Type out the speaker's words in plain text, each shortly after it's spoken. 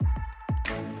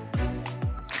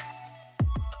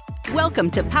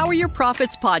Welcome to Power Your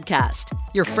Profits podcast,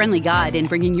 your friendly guide in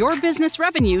bringing your business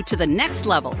revenue to the next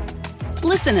level.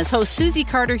 Listen as host Susie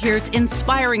Carter hears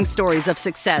inspiring stories of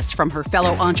success from her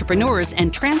fellow entrepreneurs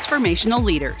and transformational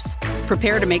leaders.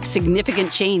 Prepare to make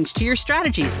significant change to your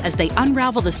strategies as they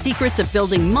unravel the secrets of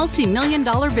building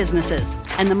multi-million-dollar businesses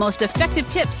and the most effective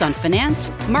tips on finance,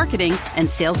 marketing, and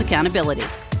sales accountability.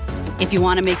 If you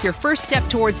want to make your first step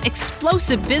towards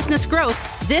explosive business growth,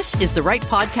 this is the right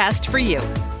podcast for you.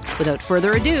 Without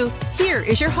further ado, here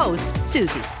is your host,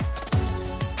 Susie.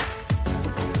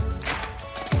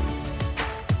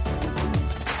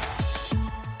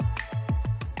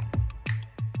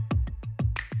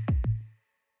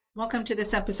 Welcome to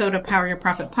this episode of Power Your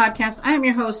Profit podcast. I am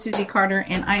your host, Susie Carter,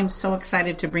 and I am so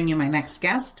excited to bring you my next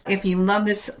guest. If you love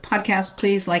this podcast,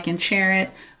 please like and share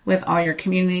it with all your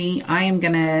community. I am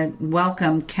going to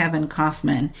welcome Kevin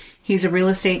Kauffman. He's a real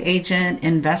estate agent,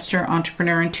 investor,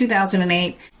 entrepreneur. In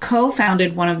 2008,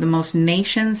 co-founded one of the most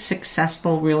nation's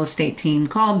successful real estate team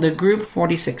called the Group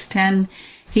 4610.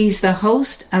 He's the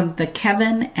host of the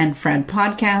Kevin and Fred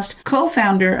podcast,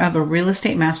 co-founder of a real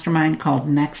estate mastermind called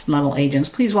Next Level Agents.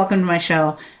 Please welcome to my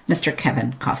show, Mr.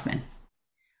 Kevin Kauffman.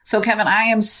 So Kevin, I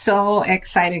am so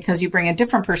excited because you bring a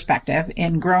different perspective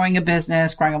in growing a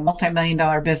business, growing a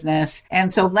multi-million-dollar business. And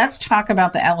so let's talk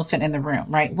about the elephant in the room,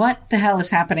 right? What the hell is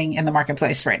happening in the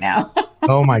marketplace right now?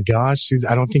 Oh my gosh,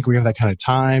 I don't think we have that kind of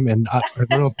time. And I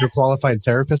don't know if you're a qualified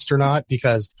therapist or not,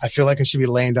 because I feel like I should be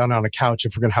laying down on a couch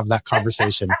if we're going to have that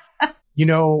conversation. You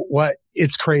know what?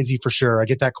 It's crazy for sure. I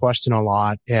get that question a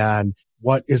lot. And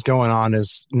what is going on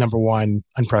is, number one,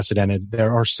 unprecedented.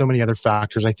 There are so many other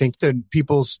factors. I think that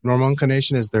people's normal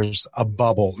inclination is there's a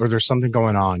bubble or there's something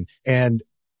going on. And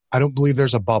I don't believe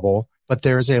there's a bubble, but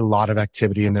there's a lot of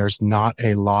activity and there's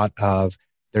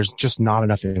just not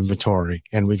enough inventory.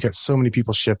 And we've got so many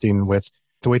people shifting with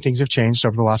the way things have changed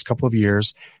over the last couple of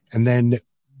years. And then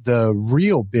the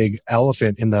real big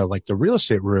elephant in the real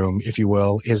estate room, if you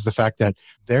will, is the fact that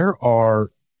there are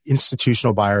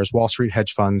institutional buyers, Wall Street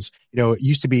hedge funds. You know, it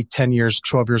used to be 10 years,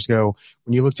 12 years ago,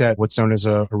 when you looked at what's known as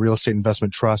a real estate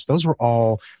investment trust, those were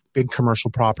all big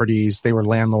commercial properties. They were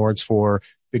landlords for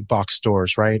big box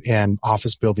stores, right? And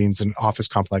office buildings and office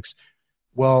complex.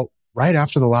 Well, right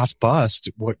after the last bust,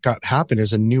 what happened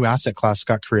is a new asset class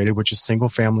got created, which is single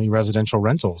family residential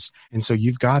rentals. And so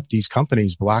you've got these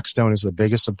companies, Blackstone is the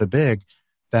biggest of the big,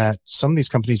 that some of these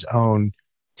companies own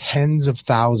tens of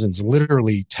thousands,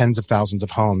 literally tens of thousands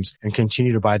of homes and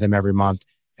continue to buy them every month.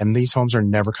 And these homes are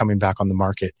never coming back on the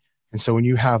market. And so when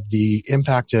you have the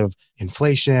impact of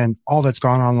inflation, all that's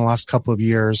gone on in the last couple of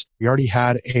years, we already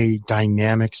had a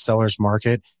dynamic seller's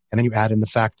market. And then you add in the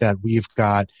fact that we've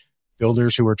got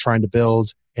builders who are trying to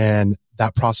build, and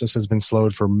that process has been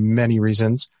slowed for many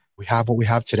reasons. We have what we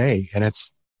have today, and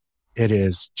it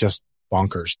is just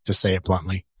bonkers, to say it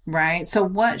bluntly. Right. So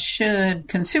what should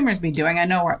consumers be doing? I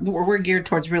know we're geared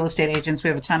towards real estate agents. We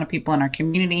have a ton of people in our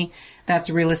community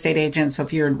that's real estate agents. So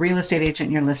if you're a real estate agent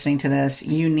and you're listening to this,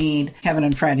 you need Kevin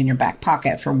and Fred in your back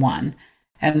pocket for one.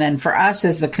 And then for us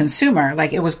as the consumer,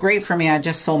 it was great for me. I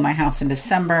just sold my house in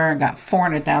December, got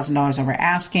 $400,000 over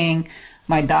asking.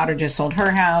 My daughter just sold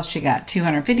her house. She got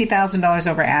 $250,000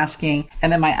 over asking.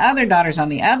 And then my other daughter's on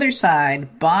the other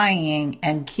side buying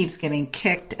and keeps getting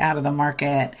kicked out of the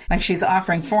market. She's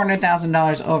offering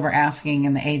 $400,000 over asking,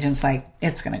 and the agent's like,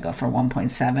 it's going to go for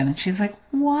 1.7. And she's like,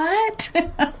 what?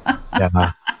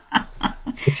 Yeah.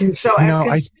 So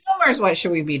as consumers, what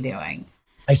should we be doing?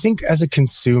 I think as a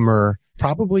consumer,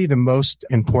 probably the most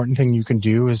important thing you can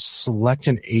do is select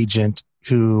an agent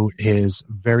who is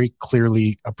very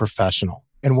clearly a professional.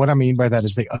 And what I mean by that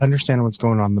is they understand what's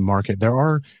going on in the market.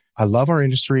 I love our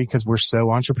industry because we're so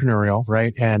entrepreneurial,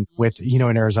 right? And with, in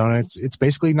Arizona, it's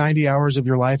basically 90 hours of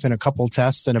your life and a couple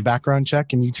tests and a background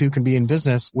check, and you two can be in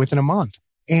business within a month.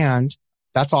 And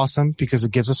that's awesome because it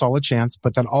gives us all a chance,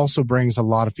 but that also brings a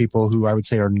lot of people who I would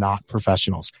say are not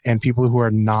professionals and people who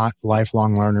are not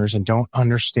lifelong learners and don't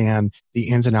understand the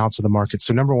ins and outs of the market.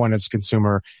 So number one, as a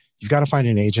consumer, you've got to find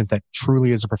an agent that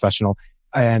truly is a professional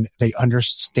and they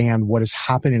understand what is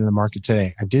happening in the market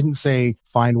today. I didn't say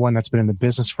find one that's been in the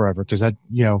business forever because that,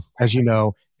 as you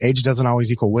know, age doesn't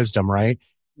always equal wisdom, right?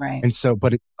 Right. And so,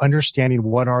 but understanding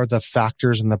what are the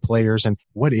factors and the players and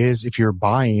what is, if you're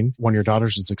buying one of your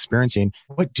daughters is experiencing,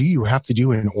 what do you have to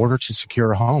do in order to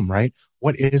secure a home, right?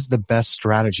 What is the best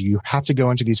strategy? You have to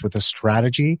go into these with a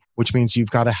strategy, which means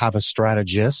you've got to have a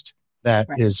strategist that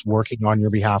is working on your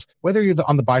behalf, whether you're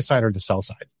on the buy side or the sell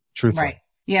side, truthfully. Right.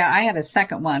 Yeah, I had a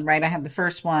second one, right? I had the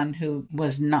first one who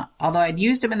was not, although I'd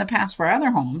used him in the past for other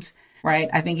homes, right?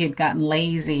 I think he'd gotten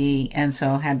lazy and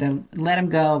so had to let him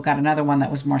go, got another one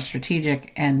that was more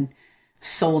strategic and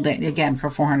sold it again for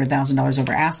 $400,000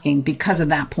 over asking because of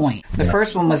that point. The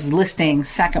first one was listing,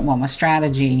 second one was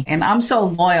strategy. And I'm so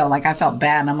loyal, like I felt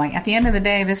bad. And I'm like, at the end of the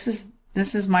day, this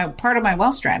is my part of my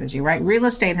wealth strategy, right? Real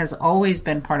estate has always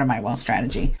been part of my wealth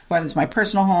strategy, whether it's my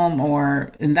personal home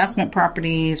or investment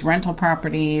properties, rental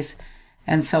properties.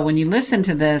 And so when you listen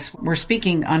to this, we're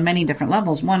speaking on many different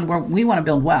levels. One, we want to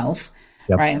build wealth,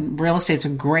 right? And real estate's a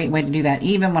great way to do that.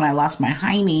 Even when I lost my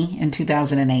hiney in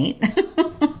 2008,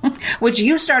 which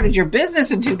you started your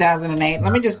business in 2008.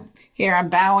 Let me just, here, I'm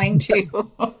bowing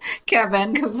to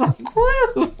Kevin because it's like,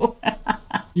 woo.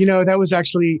 That was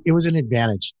actually, it was an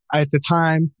advantage. At the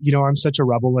time, I'm such a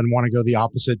rebel and want to go the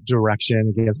opposite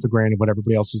direction against the grain of what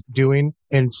everybody else is doing.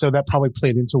 And so that probably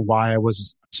played into why I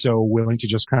was so willing to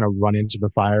just kind of run into the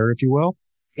fire, if you will.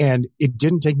 And it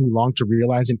didn't take me long to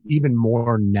realize, and even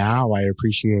more now, I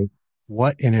appreciate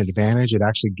what an advantage it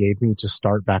actually gave me to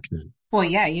start back then. Well,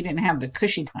 yeah, you didn't have the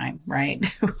cushy time, right?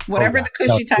 Whatever the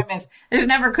cushy time is, there's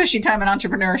never cushy time in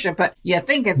entrepreneurship, but you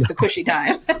think it's the cushy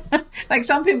time. Like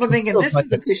some people thinking this is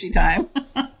the cushy time.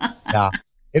 Yeah.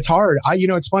 It's hard.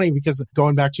 It's funny because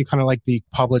going back to kind of like the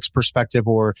public's perspective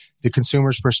or the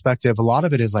consumer's perspective, a lot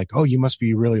of it is like, oh, you must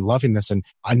be really loving this. And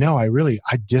I know I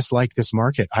dislike this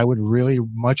market. I would really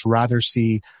much rather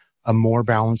see a more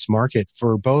balanced market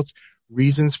for both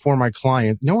reasons for my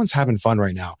client. No one's having fun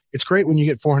right now. It's great when you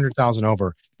get 400,000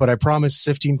 over, but I promise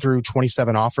sifting through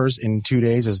 27 offers in 2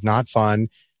 days is not fun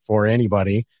for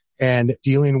anybody. And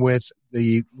dealing with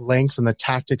the lengths and the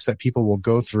tactics that people will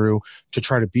go through to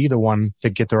try to be the one to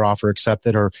get their offer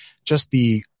accepted, or just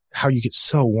how you get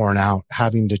so worn out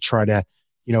having to try to,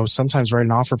 sometimes write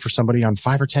an offer for somebody on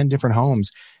 5 or 10 different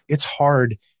homes. It's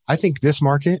hard. I think this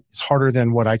market is harder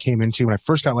than what I came into when I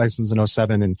first got licensed in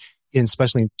 2007 and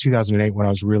especially in 2008 when I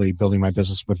was really building my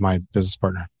business with my business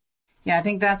partner. Yeah, I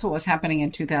think that's what was happening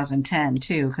in 2010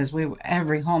 too, because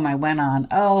every home I went on,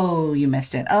 oh, you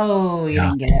missed it. Oh, you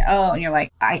didn't get it. Oh, and you're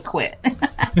like, I quit.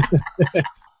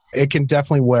 It can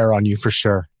definitely wear on you for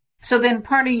sure. So then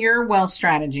part of your wealth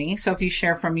strategy, so if you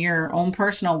share from your own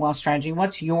personal wealth strategy,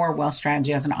 what's your wealth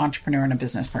strategy as an entrepreneur and a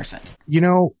business person?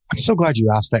 I'm so glad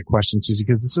you asked that question, Susie,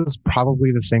 because this is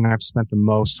probably the thing I've spent the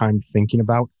most time thinking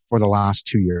about for the last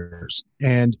 2 years.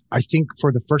 And I think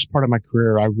for the first part of my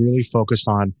career, I really focused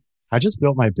on, I just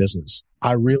built my business.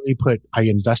 I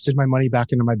invested my money back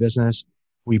into my business.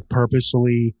 We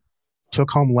purposefully took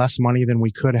home less money than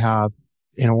we could have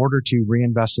in order to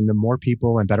reinvest into more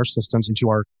people and better systems into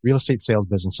our real estate sales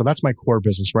business. So that's my core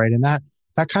business, right? And that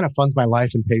kind of funds my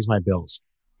life and pays my bills.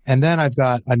 And then I've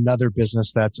got another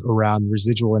business that's around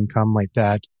residual income like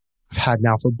that I've had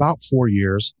now for about 4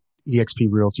 years, eXp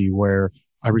Realty, where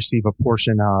I receive a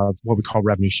portion of what we call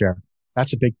revenue share.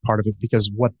 That's a big part of it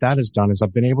because what that has done is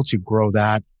I've been able to grow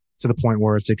that to the point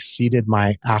where it's exceeded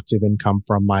my active income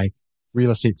from my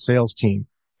real estate sales team.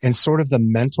 And sort of the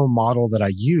mental model that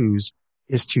I use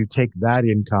is to take that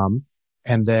income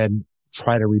and then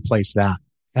try to replace that.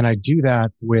 And I do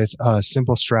that with a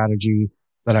simple strategy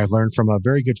that I learned from a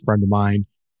very good friend of mine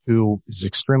who is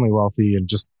extremely wealthy and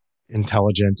just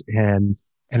intelligent. And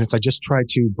I just try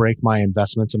to break my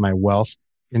investments and my wealth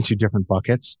into different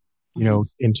buckets,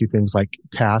 into things like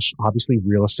cash, obviously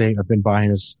real estate. I've been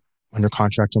buying as under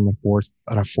contract on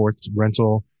a fourth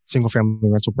single family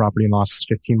rental property in the last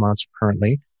 15 months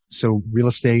currently. So real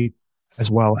estate, as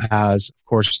well as, of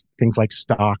course, things like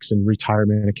stocks and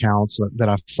retirement accounts that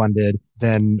I've funded.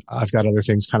 Then I've got other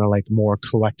things kind of like more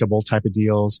collectible type of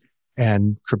deals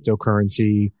and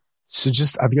cryptocurrency. So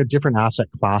I've got different asset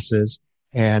classes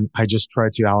and I just try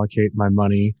to allocate my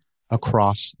money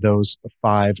across those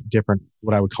 5 different,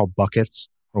 what I would call buckets,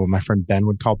 or what my friend Ben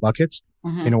would call buckets,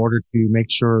 in order to make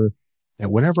sure that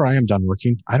whenever I am done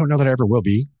working, I don't know that I ever will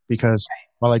be, because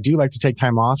while I do like to take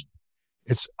time off,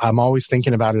 I'm always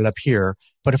thinking about it up here.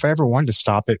 But if I ever wanted to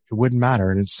stop it, it wouldn't matter.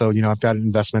 And so, I've got an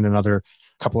investment in a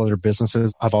couple other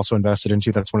businesses I've also invested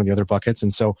into. That's one of the other buckets.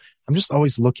 And so I'm just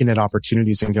always looking at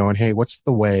opportunities and going, hey, what's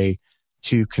the way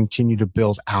to continue to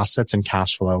build assets and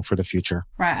cash flow for the future?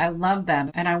 Right. I love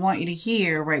that. And I want you to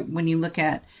hear, right, when you look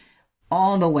at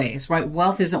all the ways, right,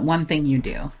 wealth isn't one thing you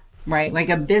do, right? Like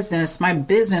my business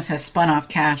has spun off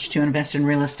cash to invest in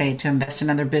real estate, to invest in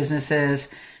other businesses,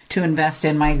 to invest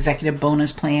in my executive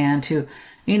bonus plan, to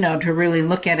really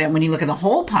look at it. When you look at the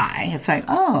whole pie, it's like,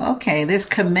 oh, okay, this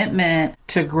commitment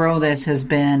to grow this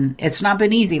it's not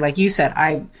been easy. Like you said,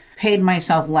 I paid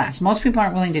myself less. Most people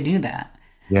aren't willing to do that.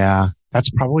 Yeah. That's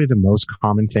probably the most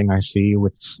common thing I see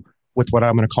with what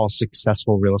I'm going to call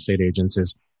successful real estate agents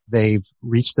is They've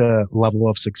reached a level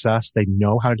of success. They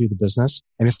know how to do the business.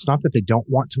 And it's not that they don't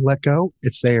want to let go.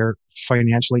 It's they're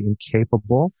financially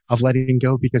incapable of letting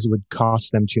go because it would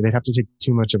cost them to. They'd have to take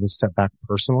too much of a step back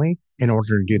personally in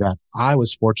order to do that. I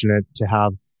was fortunate to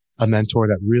have a mentor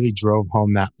that really drove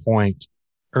home that point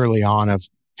early on of,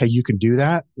 hey, you can do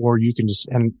that, or you can just,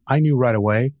 and I knew right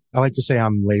away. I like to say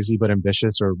I'm lazy but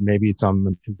ambitious, or maybe it's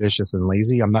I'm ambitious and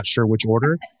lazy. I'm not sure which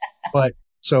order, but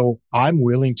so I'm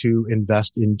willing to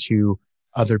invest into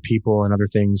other people and other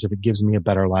things if it gives me a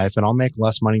better life. And I'll make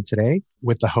less money today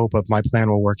with the hope of my plan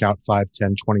will work out 5,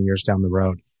 10, 20 years down the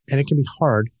road. And it can be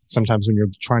hard sometimes when you're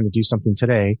trying to do something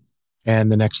today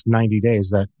and the next 90 days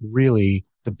that really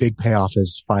the big payoff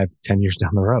is 5, 10 years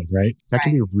down the road, right? That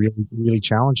can be really, really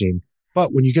challenging.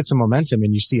 But when you get some momentum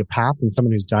and you see a path and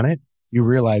someone who's done it, you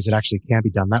realize it actually can be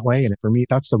done that way. And for me,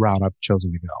 that's the route I've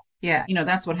chosen to go. Yeah.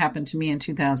 That's what happened to me in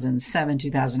 2007,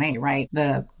 2008, right?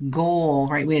 The goal,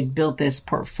 right? We had built this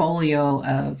portfolio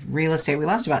of real estate. We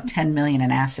lost about 10 million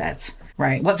in assets,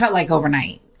 right? What felt like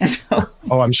overnight. So,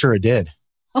 I'm sure it did. It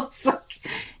was like,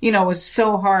 it was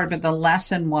so hard, but the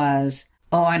lesson was,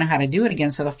 I know how to do it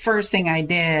again. So the first thing I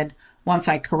did once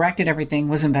I corrected everything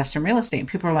was invest in real estate.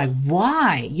 People are like,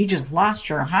 why? You just lost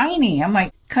your hiney. I'm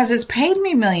like, cause it's paid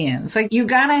me millions. Like you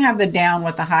gotta have the down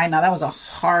with the high. Now that was a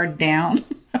hard down.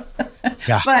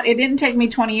 Yeah. But it didn't take me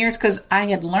 20 years because I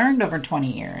had learned over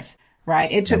 20 years,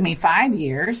 right? It took me 5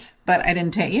 years, but I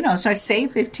didn't take, so I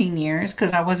saved 15 years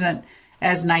because I wasn't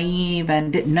as naive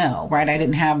and didn't know, right? I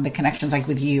didn't have the connections like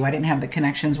with you. I didn't have the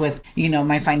connections with,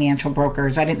 my financial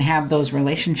brokers. I didn't have those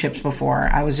relationships before.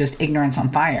 I was just ignorance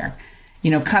on fire.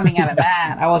 Coming out of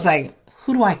that, I was like,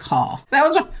 who do I call?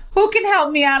 Who can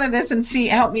help me out of this and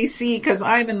help me see? Because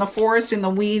I'm in the forest, in the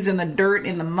weeds, in the dirt,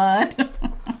 in the mud.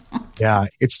 Yeah,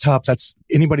 it's tough. That's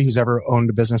anybody who's ever owned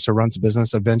a business or runs a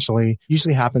business eventually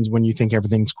usually happens when you think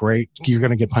everything's great. You're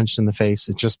going to get punched in the face.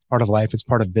 It's just part of life. It's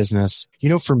part of business.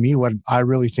 For me, what I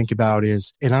really think about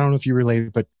is, and I don't know if you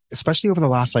relate, but especially over the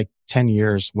last 10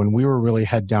 years when we were really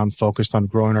head down focused on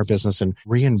growing our business and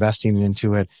reinvesting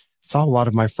into it, saw a lot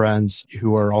of my friends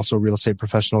who are also real estate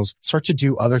professionals start to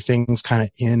do other things kind of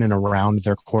in and around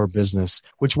their core business,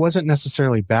 which wasn't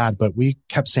necessarily bad, but we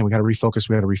kept saying, we got to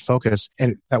refocus.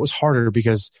 And that was harder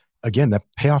because again, the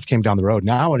payoff came down the road.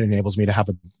 Now it enables me to have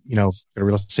a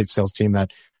real estate sales team that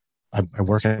I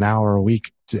work an hour a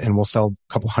week and we'll sell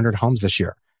a couple hundred homes this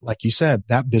year. Like you said,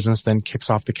 that business then kicks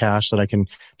off the cash that I can,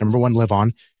 number one, live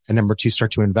on, and number two,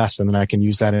 start to invest. And then I can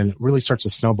use that and it really starts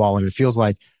to snowball. And it feels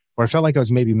like, where I felt like I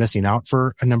was maybe missing out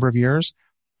for a number of years.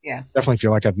 Yeah. Definitely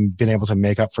feel like I've been able to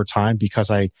make up for time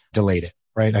because I delayed it,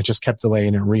 right? I just kept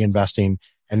delaying and reinvesting.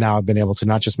 And now I've been able to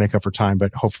not just make up for time,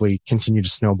 but hopefully continue to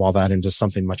snowball that into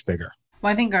something much bigger.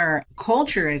 Well, I think our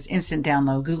culture is instant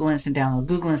download, Google instant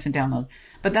download.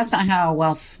 But that's not how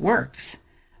wealth works.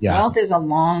 Yeah. Wealth is a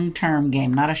long-term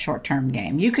game, not a short-term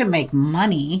game. You can make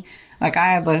money. Like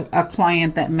I have a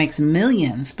client that makes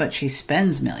millions, but she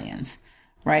spends millions.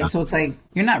 Right. So it's like,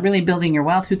 you're not really building your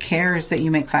wealth. Who cares that you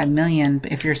make 5 million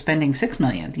if you're spending 6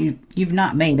 million? You've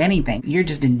not made anything. You're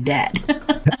just in debt.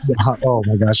 Oh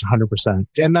my gosh, 100%.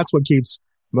 And that's what keeps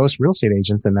most real estate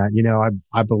agents in that.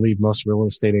 I believe most real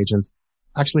estate agents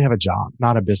actually have a job,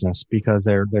 not a business, because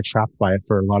they're trapped by it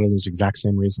for a lot of those exact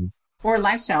same reasons. Or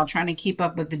lifestyle, trying to keep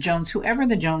up with the Jones, whoever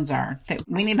the Jones are.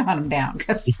 We need to hunt them down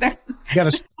because you got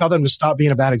to tell them to stop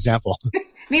being a bad example.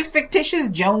 These fictitious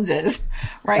Joneses,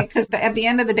 right? Because at the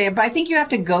end of the day, but I think you have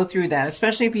to go through that,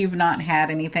 especially if you've not had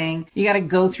anything. You got to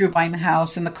go through buying the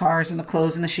house and the cars and the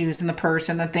clothes and the shoes and the purse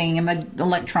and the thing and the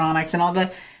electronics and all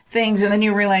the things. And then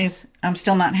you realize I'm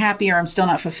still not happy or I'm still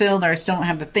not fulfilled or I still don't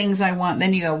have the things I want.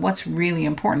 Then you go, what's really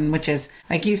important, which is,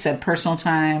 like you said, personal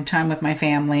time with my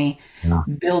family,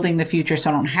 building the future so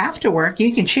I don't have to work.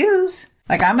 You can choose.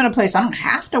 Like I'm in a place I don't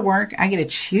have to work. I get to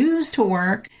choose to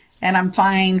work. And I'm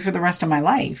fine for the rest of my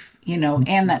life,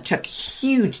 and that took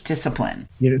huge discipline.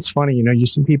 It's funny, you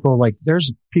see people like,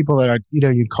 there's people that are,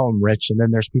 you'd call them rich, and then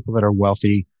there's people that are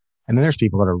wealthy, and then there's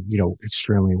people that are,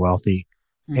 extremely wealthy.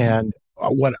 Mm-hmm. And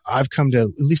what I've come to, at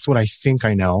least what I think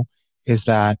I know, is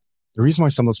that the reason why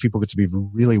some of those people get to be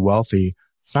really wealthy,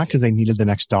 it's not because they needed the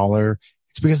next dollar.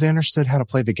 It's because they understood how to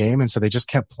play the game. And so they just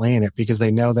kept playing it because they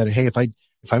know that, hey, if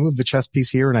I move the chess piece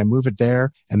here and I move it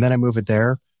there, and then I move it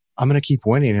there, I'm going to keep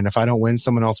winning. And if I don't win,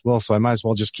 someone else will. So I might as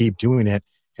well just keep doing it.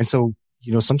 And so,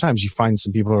 sometimes you find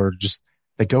some people who are just,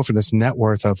 they go from this net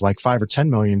worth of like 5 or 10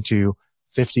 million to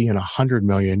 50 and 100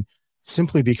 million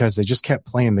simply because they just kept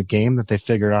playing the game that they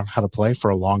figured out how to play for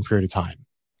a long period of time.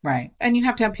 Right. And you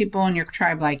have to have people in your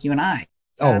tribe like you and I.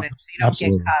 So you don't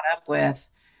absolutely. Get caught up with,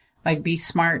 Like, be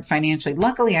smart financially.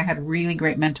 Luckily, I had really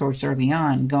great mentors early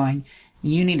on going,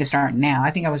 you need to start now.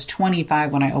 I think I was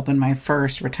 25 when I opened my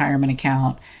first retirement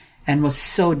account and was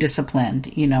so disciplined,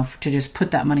 to just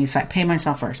put that money aside, pay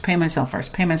myself first, pay myself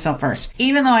first, pay myself first.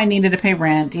 Even though I needed to pay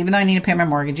rent, even though I needed to pay my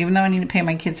mortgage, even though I needed to pay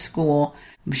my kids' school,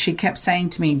 she kept saying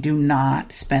to me, do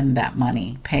not spend that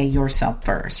money. Pay yourself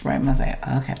first, right? And I was like,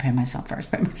 okay, pay myself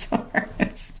first, pay myself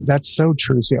first. That's so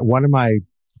true. So one of my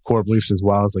core beliefs as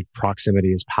well is like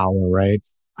proximity is power, right?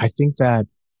 I think that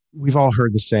we've all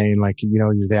heard the saying, like,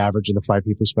 you're the average of the 5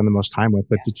 people you spend the most time with.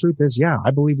 But the truth is,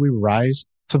 I believe we rise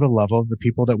to the level of the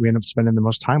people that we end up spending the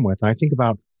most time with. And I think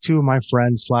about 2 of my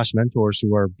friends / mentors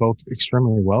who are both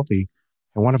extremely wealthy.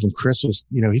 And one of them, Chris, was,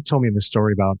 he told me this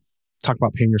story talk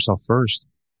about paying yourself first.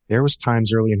 There was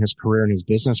times early in his career in his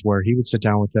business where he would sit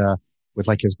down with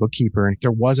like his bookkeeper and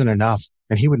there wasn't enough.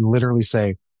 And he would literally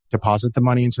say, deposit the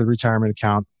money into the retirement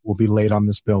account. We'll be late on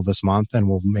this bill this month and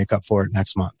we'll make up for it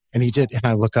next month. And he did. And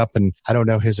I look up and I don't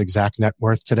know his exact net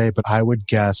worth today, but I would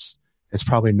guess it's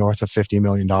probably north of $50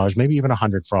 million, maybe even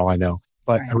 100 for all I know.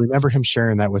 But right. I remember him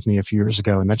sharing that with me a few years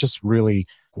ago. And that just really,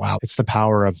 wow, it's the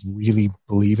power of really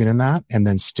believing in that and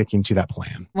then sticking to that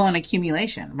plan. Well, an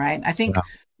accumulation, right? I think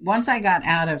once I got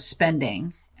out of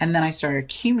spending and then I started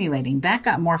accumulating, that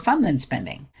got more fun than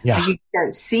spending. Yeah. Like you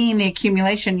start seeing the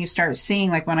accumulation, you start seeing,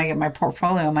 like when I get my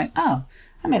portfolio, I'm like, oh,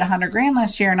 I made $100,000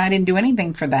 last year and I didn't do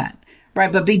anything for that.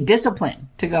 Right. But be disciplined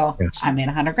to go, yes. I made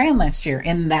 $100,000 last year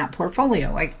in that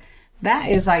portfolio. Like that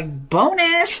is like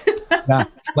bonus. Yeah.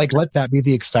 Like let that be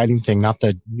the exciting thing, not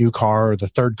the new car or the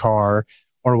third car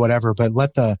or whatever, but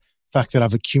let the fact that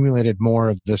I've accumulated more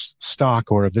of this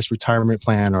stock or of this retirement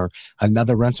plan or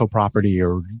another rental property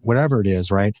or whatever it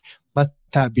is, right? Let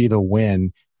that be the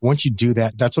win. Once you do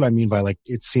that, that's what I mean by like,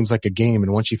 it seems like a game.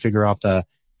 And once you figure out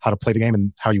how to play the game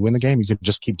and how you win the game, you can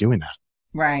just keep doing that.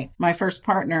 Right. My first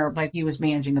partner, like he was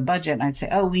managing the budget and I'd say,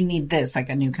 oh, we need this, like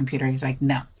a new computer. He's like,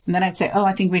 no. And then I'd say, oh,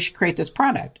 I think we should create this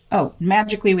product. Oh,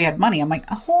 magically we had money. I'm like,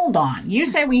 hold on. You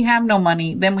say we have no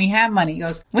money, then we have money. He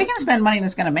goes, we can spend money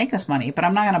that's going to make us money, but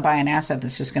I'm not going to buy an asset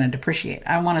that's just going to depreciate.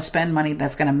 I want to spend money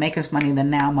that's going to make us money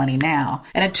money now.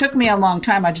 And it took me a long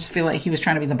time. I just feel like he was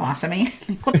trying to be the boss of me.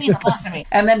 Quit being the boss of me.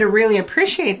 And then to really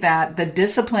appreciate that, the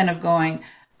discipline of going,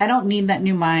 I don't need that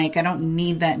new mic. I don't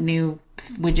need that new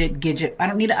widget. I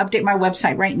don't need to update my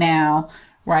website right now,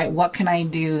 right? What can I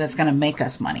do that's going to make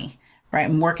us money, right?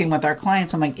 I'm working with our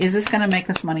clients. I'm like, is this going to make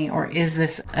us money or is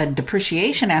this a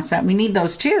depreciation asset? We need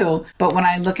those too. But when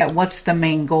I look at what's the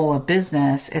main goal of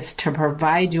business, it's to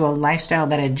provide you a lifestyle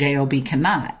that a JOB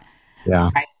cannot. Yeah.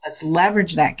 Right? Let's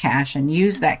leverage that cash and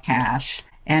use that cash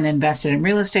and invest it in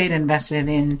real estate, invest it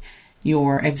in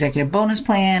your executive bonus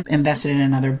plan, invest it in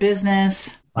another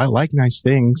business. I like nice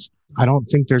things. I don't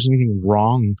think there's anything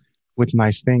wrong with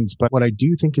nice things. But what I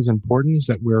do think is important is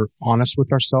that we're honest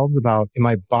with ourselves about, am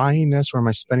I buying this or am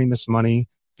I spending this money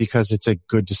because it's a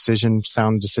good decision,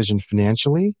 sound decision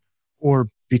financially, or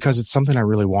because it's something I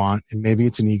really want? And maybe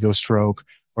it's an ego stroke,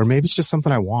 or maybe it's just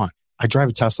something I want. I drive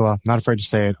a Tesla, not afraid to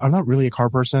say it. I'm not really a car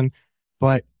person,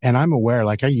 and I'm aware,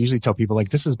 like I usually tell people, like,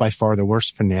 this is by far the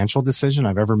worst financial decision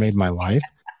I've ever made in my life.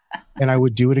 And I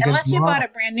would do it again. Unless you bought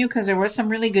it brand new, because there was some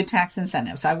really good tax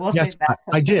incentives. I will say that.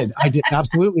 I did.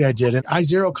 Absolutely. I did. And I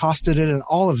zero costed it and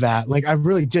all of that. Like I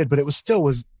really did, but it was still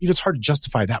it's hard to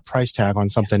justify that price tag on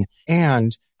something.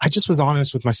 And I just was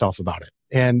honest with myself about it.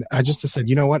 And I just said,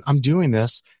 you know what? I'm doing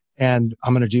this and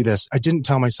I'm going to do this. I didn't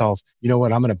tell myself, you know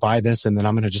what? I'm going to buy this and then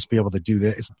I'm going to just be able to do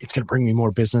this. It's going to bring me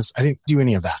more business. I didn't do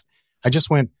any of that. I just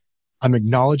went, I'm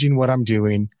acknowledging what I'm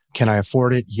doing. Can I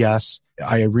afford it? Yes.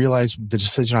 I realize the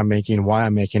decision I'm making, why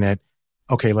I'm making it.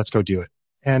 Okay, let's go do it.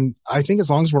 And I think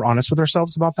as long as we're honest with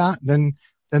ourselves about that, then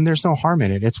there's no harm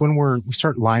in it. It's when we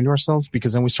start lying to ourselves,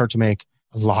 because then we start to make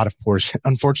a lot of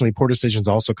unfortunately, poor decisions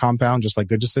also compound just like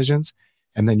good decisions.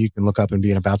 And then you can look up and be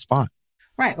in a bad spot.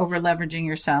 Right. Over leveraging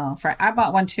yourself. Right. I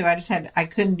bought one too. I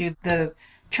couldn't do the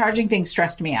charging thing,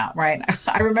 stressed me out, right?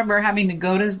 I remember having to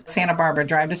go to Santa Barbara,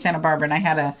 drive to Santa Barbara, and I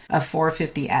had a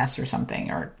 450S or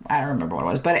something, or I don't remember what it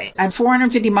was, but I had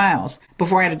 450 miles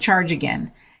before I had to charge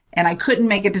again. And I couldn't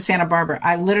make it to Santa Barbara.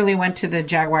 I literally went to the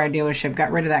Jaguar dealership,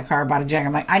 got rid of that car, bought a Jag.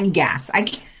 I'm like, I need gas. I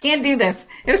can't do this.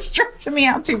 It's stressing me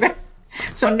out too bad.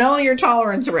 So know your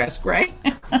tolerance risk, right?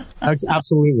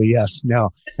 Absolutely. Yes.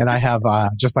 No. And I have,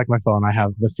 just like my phone, I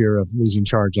have the fear of losing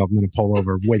charge. I'm going to pull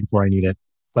over way before I need it.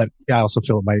 But I also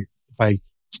feel if I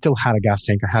still had a gas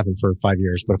tank, I haven't for 5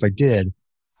 years, but if I did,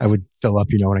 I would fill up,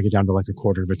 when I get down to like a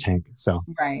quarter of a tank. So,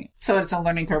 right. So it's a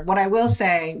learning curve. What I will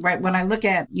say, right, when I look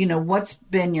at, what's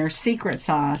been your secret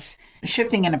sauce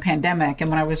shifting in a pandemic, and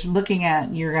when I was looking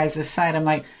at your guys' site, I'm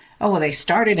like, oh, well, they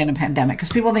started in a pandemic, because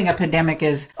people think a pandemic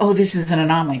is, oh, this is an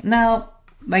anomaly. No.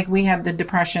 Like we have the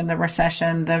depression, the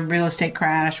recession, the real estate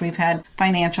crash. We've had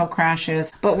financial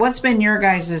crashes. But what's been your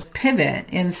guys' pivot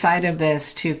inside of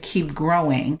this to keep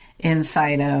growing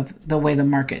inside of the way the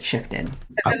market shifted?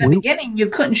 In the beginning, you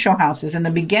couldn't show houses. In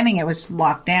the beginning, it was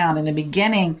locked down. In the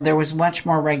beginning, there was much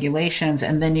more regulations.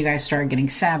 And then you guys started getting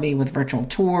savvy with virtual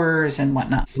tours and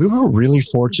whatnot. We were really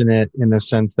fortunate in the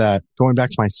sense that, going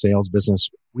back to my sales business,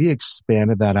 we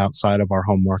expanded that outside of our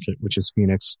home market, which is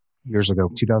Phoenix, years ago,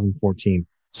 2014.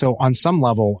 So on some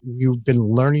level, we've been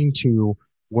learning to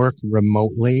work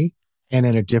remotely and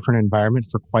in a different environment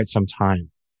for quite some time.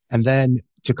 And then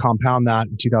to compound that,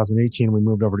 in 2018, we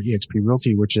moved over to eXp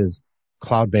Realty, which is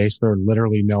cloud-based. There are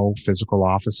literally no physical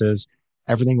offices.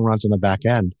 Everything runs on the back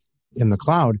end in the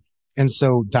cloud. And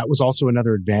so that was also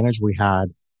another advantage we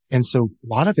had. And so a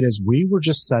lot of it is we were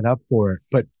just set up for it.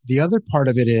 But the other part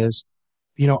of it is,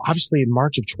 obviously in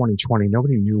March of 2020,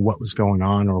 nobody knew what was going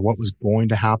on or what was going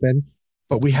to happen,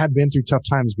 but we had been through tough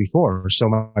times before. So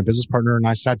my business partner and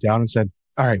I sat down and said,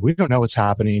 all right, we don't know what's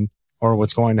happening or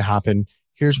what's going to happen.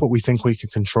 Here's what we think we can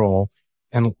control,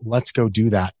 and let's go do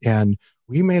that. And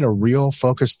we made a real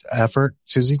focused effort,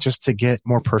 Susie, just to get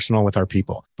more personal with our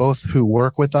people, both who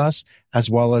work with us as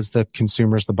well as the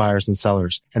consumers, the buyers and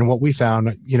sellers. And what we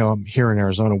found, here in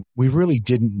Arizona, we really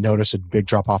didn't notice a big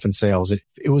drop off in sales.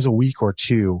 It was a week or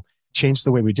two. Changed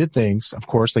the way we did things. Of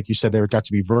course, like you said, there got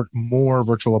to be more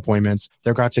virtual appointments.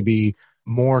 There got to be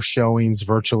more showings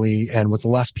virtually and with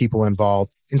less people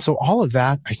involved. And so all of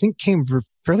that, I think, came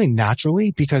fairly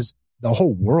naturally because the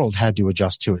whole world had to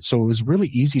adjust to it. So it was really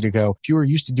easy to go, if you were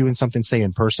used to doing something, say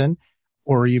in person,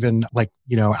 or even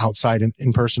outside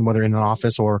in person, whether in an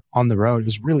office or on the road, it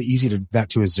was really easy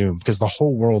to a Zoom because the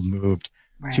whole world moved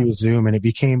to a Zoom, and it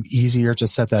became easier to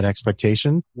set that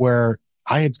expectation where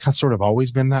I had sort of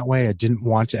always been that way. I didn't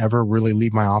want to ever really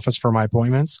leave my office for my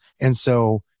appointments. And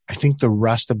so I think the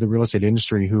rest of the real estate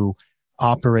industry, who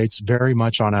operates very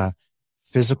much on a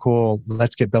physical,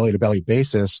 let's get belly to belly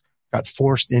basis, got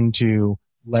forced into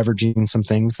leveraging some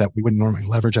things that we wouldn't normally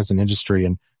leverage as an industry.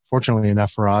 And fortunately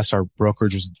enough for us, our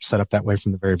brokerage was set up that way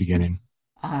from the very beginning.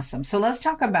 Awesome. So let's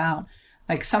talk about,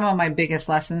 some of my biggest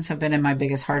lessons have been in my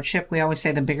biggest hardship. We always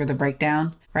say the bigger the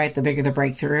breakdown, right? The bigger the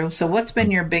breakthrough. So what's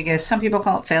been your biggest, some people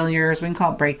call it failures, we can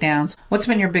call it breakdowns. What's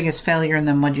been your biggest failure, and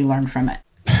then what'd you learn from it?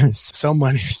 So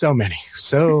many. Just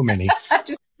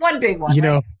one big one.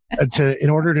 In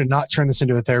order to not turn this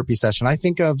into a therapy session, I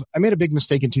made a big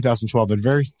mistake in 2012, a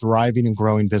very thriving and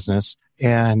growing business.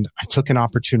 And I took an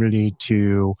opportunity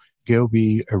to go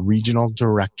be a regional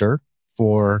director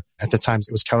for, at the time,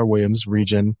 it was Keller Williams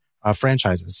region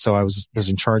franchises. So I was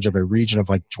in charge of a region of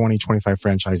 20, 25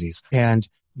 franchisees. And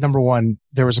number one,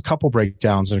 there was a couple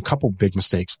breakdowns and a couple big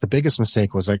mistakes. The biggest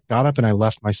mistake was I got up and I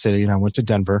left my city and I went to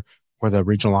Denver, where the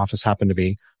regional office happened to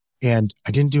be. And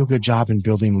I didn't do a good job in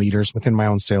building leaders within my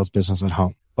own sales business at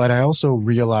home. But I also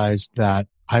realized that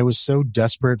I was so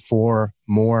desperate for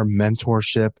more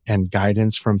mentorship and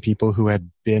guidance from people who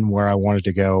had been where I wanted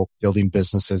to go, building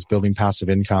businesses, building passive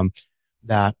income,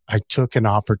 that I took an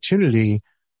opportunity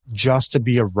just to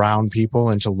be around people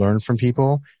and to learn from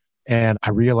people. And I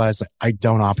realized that I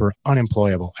don't operate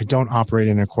unemployable. I don't operate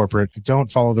in a corporate. I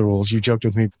don't follow the rules. You joked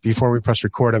with me before we pressed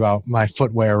record about my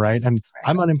footwear, right? And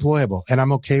I'm unemployable and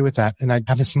I'm okay with that. And I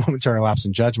have this momentary lapse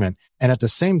in judgment. And at the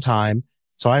same time,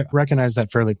 so I recognized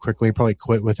that fairly quickly, probably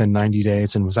quit within 90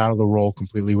 days and was out of the role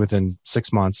completely within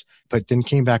 6 months, but then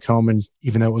came back home. And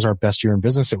even though it was our best year in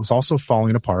business, it was also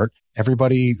falling apart.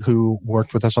 Everybody who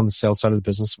worked with us on the sales side of the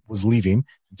business was leaving,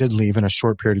 did leave in a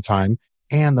short period of time.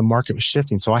 And the market was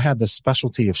shifting. So I had the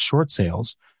specialty of short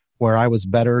sales where I was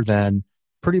better than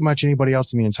pretty much anybody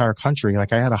else in the entire country. I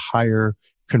had a higher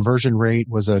conversion rate,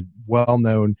 was a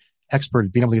well-known expert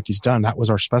at being able to get these done. That was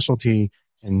our specialty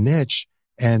and niche.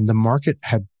 And the market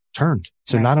had turned.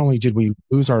 So not only did we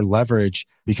lose our leverage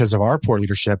because of our poor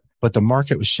leadership, but the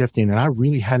market was shifting. And I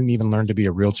really hadn't even learned to be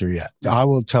a realtor yet. I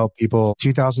will tell people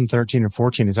 2013 and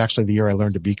 14 is actually the year I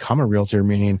learned to become a realtor,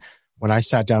 meaning when I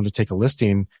sat down to take a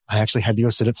listing, I actually had to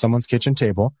go sit at someone's kitchen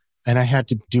table and I had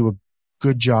to do a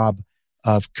good job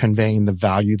of conveying the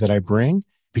value that I bring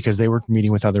because they were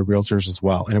meeting with other realtors as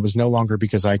well. And it was no longer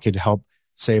because I could help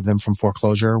save them from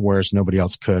foreclosure, whereas nobody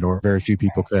else could or very few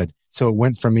people could. So it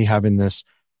went from me having this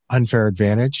unfair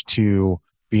advantage to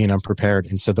being unprepared.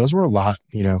 And so those were a lot,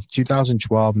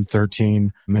 2012 and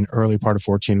 13 and early part of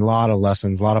 14, a lot of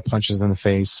lessons, a lot of punches in the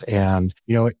face. And,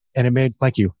 and it made,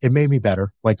 it made me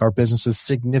better. Our business is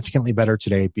significantly better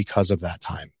today because of that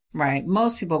time. Right.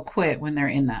 Most people quit when they're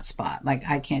in that spot. Like,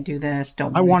 I can't do this.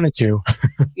 Don't I worry. wanted to.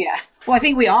 Yeah. Well, I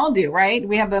think we all do, right?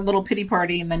 We have that little pity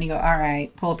party and then you go, all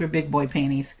right, pull up your big boy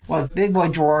panties. Well, big boy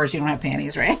drawers, you don't have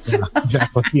panties, right? Yeah,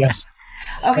 exactly. Yes.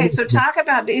 Okay. So talk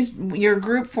about, is your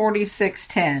group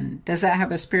 4610, does that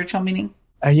have a spiritual meaning?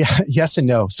 Yeah, yes and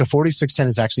no. So 4610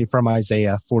 is actually from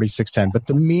Isaiah 4610, but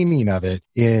the meaning of it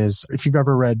is, if you've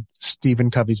ever read Stephen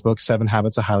Covey's book, 7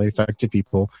 Habits of Highly Effective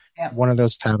People, one of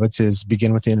those habits is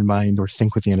begin with the end in mind or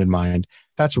think with the end in mind.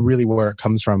 That's really where it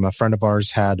comes from. A friend of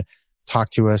ours had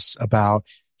talked to us about,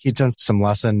 he'd done some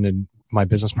lesson and my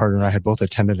business partner and I had both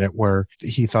attended it where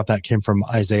he thought that came from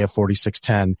Isaiah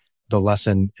 4610, the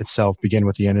lesson itself, begin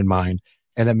with the end in mind.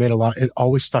 And that made it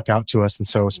always stuck out to us. And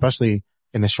so especially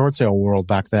in the short sale world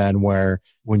back then, where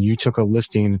when you took a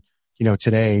listing,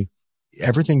 today,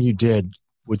 everything you did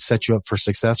would set you up for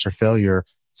success or failure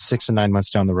 6 and 9 months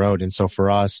down the road. And so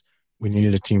for us, we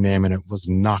needed a team name and it was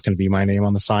not going to be my name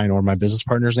on the sign or my business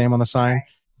partner's name on the sign.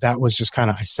 That was just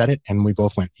I said it and we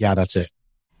both went, yeah, that's it.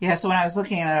 Yeah. So when I was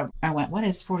looking at it, I went, what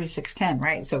is 4610?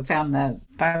 Right. So found the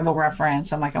Bible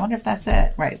reference. I'm like, I wonder if that's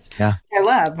it. Right. Yeah. I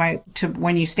love,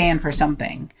 when you stand for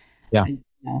something. Yeah.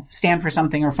 Stand for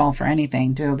something or fall for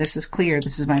anything. This is clear.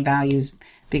 This is my values.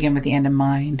 Begin with the end in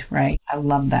mind, right? I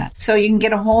love that. So you can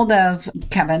get a hold of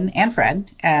Kevin and Fred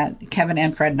at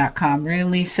kevinandfred.com.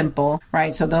 Really simple,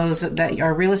 right? So those that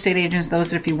are real estate agents,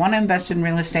 those that if you want to invest in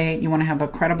real estate, you want to have a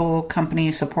credible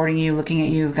company supporting you, looking at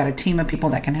you, you've got a team of people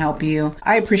that can help you.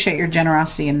 I appreciate your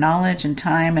generosity and knowledge and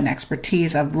time and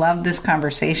expertise. I've loved this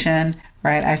conversation.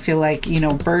 Right. I feel like,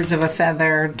 birds of a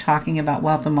feather, talking about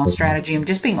wealth and wealth strategy and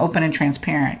just being open and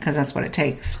transparent because that's what it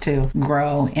takes to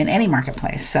grow in any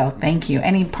marketplace. So thank you.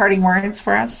 Any parting words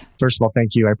for us? First of all,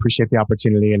 thank you. I appreciate the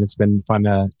opportunity and it's been fun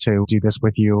to do this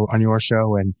with you on your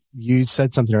show. And you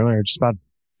said something earlier just about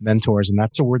mentors. And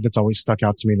that's a word that's always stuck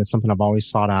out to me. That's something I've always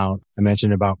sought out. I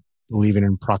mentioned about believing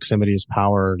in proximity is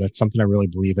power. That's something I really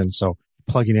believe in. So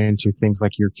plugging into things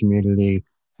like your community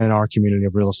and our community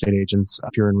of real estate agents,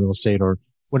 if you're in real estate or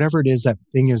whatever it is, that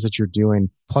thing is that you're doing,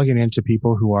 plugging into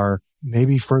people who are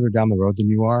maybe further down the road than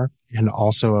you are and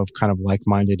also of kind of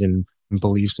like-minded in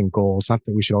beliefs and goals. Not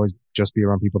that we should always just be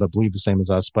around people that believe the same as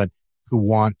us, but who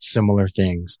want similar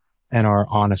things and are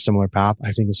on a similar path,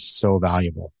 I think is so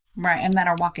valuable. Right. And that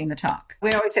are walking the talk.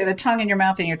 We always say the tongue in your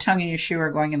mouth and your tongue in your shoe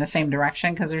are going in the same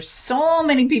direction because there's so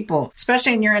many people,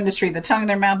 especially in your industry, the tongue in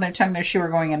their mouth and their tongue in their shoe are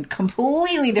going in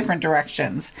completely different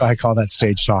directions. I call that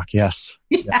stage talk. Yes.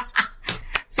 Yeah. Yes.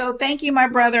 So thank you, my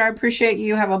brother. I appreciate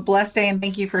you. Have a blessed day and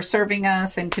thank you for serving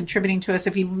us and contributing to us.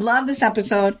 If you love this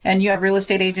episode and you have real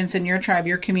estate agents in your tribe,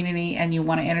 your community, and you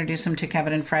want to introduce them to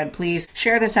Kevin and Fred, please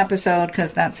share this episode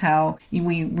because that's how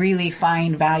we really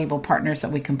find valuable partners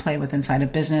that we can play with inside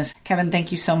of business. Kevin,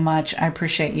 thank you so much. I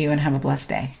appreciate you and have a blessed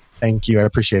day. Thank you. I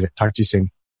appreciate it. Talk to you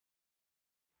soon.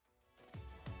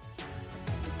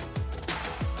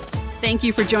 Thank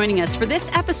you for joining us for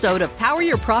this episode of Power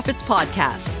Your Profits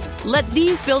podcast. Let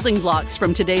these building blocks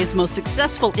from today's most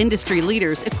successful industry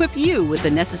leaders equip you with the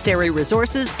necessary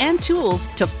resources and tools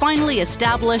to finally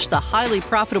establish the highly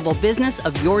profitable business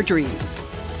of your dreams.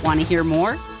 Want to hear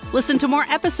more? Listen to more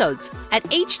episodes at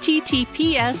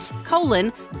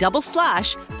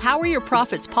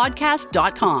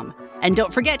https://poweryourprofitspodcast.com. And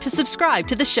don't forget to subscribe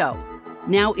to the show.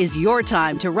 Now is your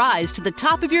time to rise to the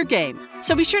top of your game,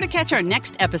 so be sure to catch our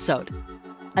next episode.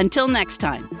 Until next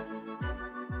time.